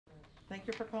Thank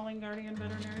you for calling Guardian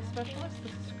Veterinary Specialist.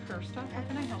 This is Kirsta. How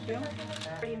can I help you?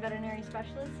 Guardian Veterinary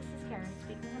Specialist, this is Karen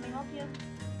speaking. How may I help you?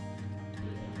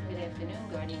 Good afternoon,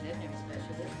 Guardian Veterinary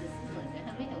Specialist. This is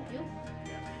Linda. How may I help you?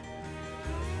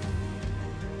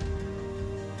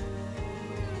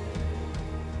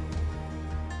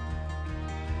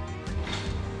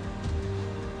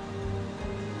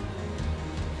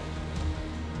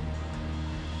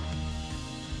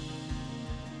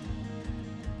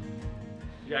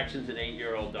 Jaxson's an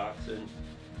 8-year-old Dachshund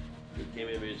who came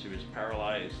in because he was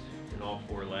paralyzed in all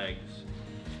 4 legs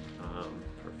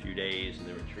for a few days, and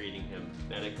they were treating him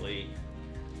medically,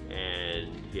 and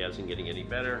he hasn't getting any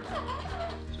better.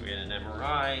 So we had an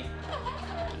MRI,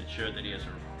 and it showed that he has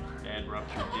a bad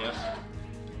ruptured disc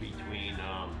between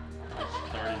his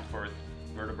 3rd and 4th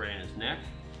vertebrae in his neck,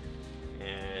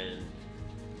 and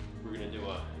we're going to do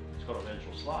it's called a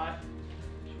ventral slot.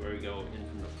 So where we go in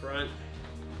from the front,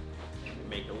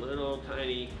 make a little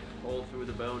tiny hole through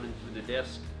the bone and through the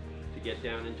disc to get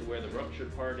down into where the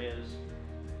ruptured part is.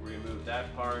 We remove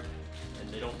that part, and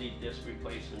they don't need disc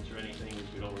replacements or anything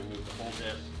because we don't remove the whole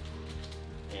disc.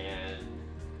 And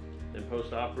then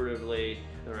post-operatively,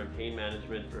 they're on pain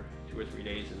management for 2 or 3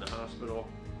 days in the hospital.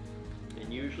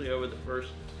 And usually over the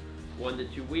first 1 to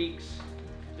 2 weeks,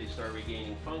 they start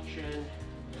regaining function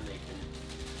and they can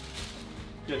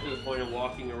get to the point of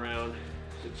walking around.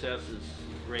 Success is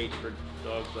great for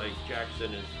dogs like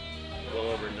Jaxson, is well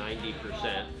over 90%.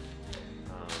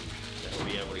 That will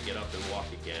be able to get up and walk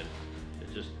again.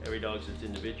 It's just every dog's its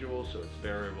individual, so it's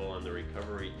variable on the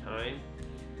recovery time.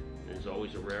 There's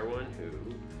always a rare one who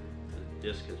the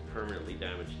disc has permanently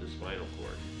damaged the spinal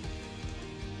cord.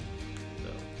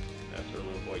 So that's our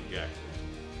little boy Jaxson.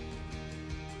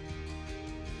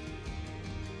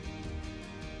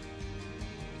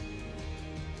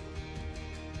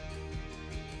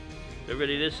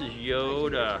 Everybody, this is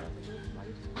Yoda.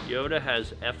 Yoda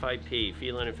has FIP,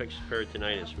 Feline Infectious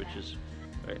Peritonitis, which is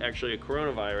actually a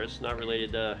coronavirus, not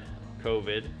related to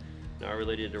COVID, not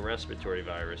related to respiratory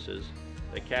viruses.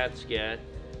 The cats can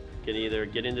either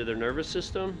get into their nervous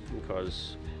system and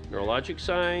cause neurologic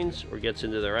signs, or gets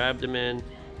into their abdomen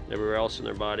and everywhere else in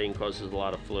their body and causes a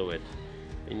lot of fluid.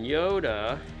 And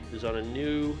Yoda is on a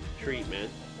new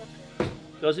treatment.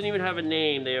 Doesn't even have a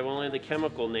name. They have only the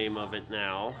chemical name of it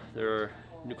now. They're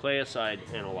nucleoside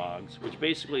analogs, which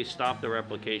basically stop the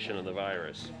replication of the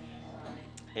virus.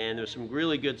 And there's some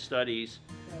really good studies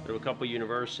at a couple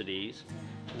universities.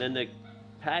 And then the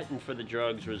patent for the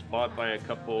drugs was bought by a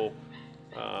couple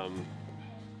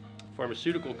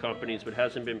pharmaceutical companies, but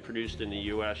hasn't been produced in the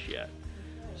US yet.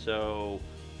 So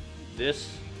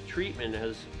this treatment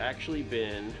has actually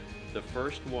been the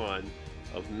first one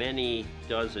of many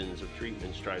dozens of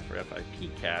treatments tried for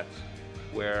FIP cats,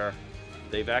 where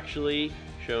they've actually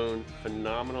shown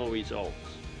phenomenal results.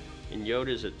 And Yoda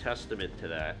is a testament to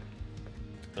that.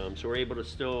 So we're able to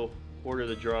still order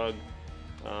the drug,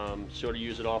 sort of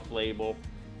use it off-label,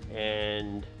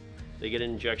 and they get an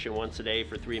injection once a day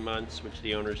for 3 months, which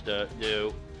the owners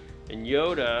do. And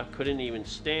Yoda couldn't even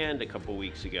stand a couple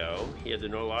weeks ago. He had the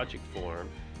neurologic form.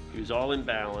 He was all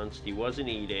imbalanced. He wasn't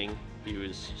eating. He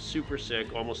was super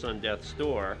sick, almost on death's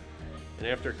door. And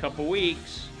after a couple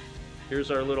weeks, here's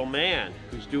our little man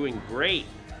who's doing great.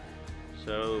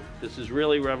 So this has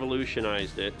really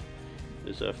revolutionized it.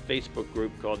 There's a Facebook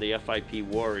group called the FIP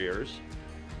Warriors,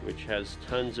 which has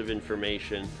tons of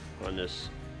information on this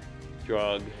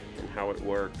drug and how it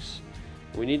works.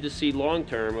 We need to see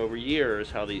long-term, over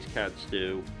years, how these cats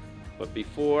do. But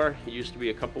before, it used to be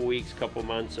a couple weeks, couple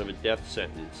months of a death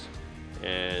sentence.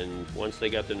 And once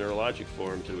they got the neurologic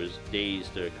forms, it was days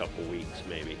to a couple weeks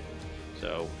maybe.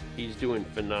 So he's doing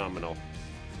phenomenal.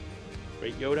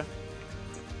 Right, Yoda?